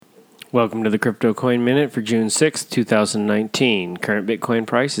Welcome to the Crypto Coin Minute for June 6th, 2019. Current Bitcoin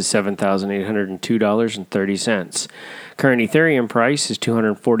price is $7,802.30. Current Ethereum price is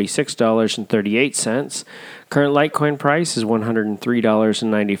 $246.38. Current Litecoin price is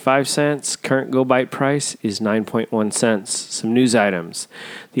 $103.95. Current GoByte price is 9.1 cents. Some news items.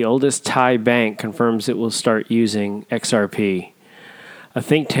 The oldest Thai bank confirms it will start using XRP. A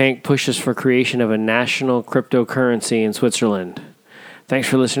think tank pushes for creation of a national cryptocurrency in Switzerland. Thanks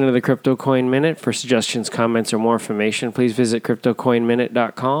for listening to the Crypto Coin Minute. For suggestions, comments, or more information, please visit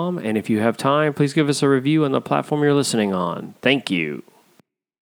CryptoCoinMinute.com. And if you have time, please give us a review on the platform you're listening on. Thank you.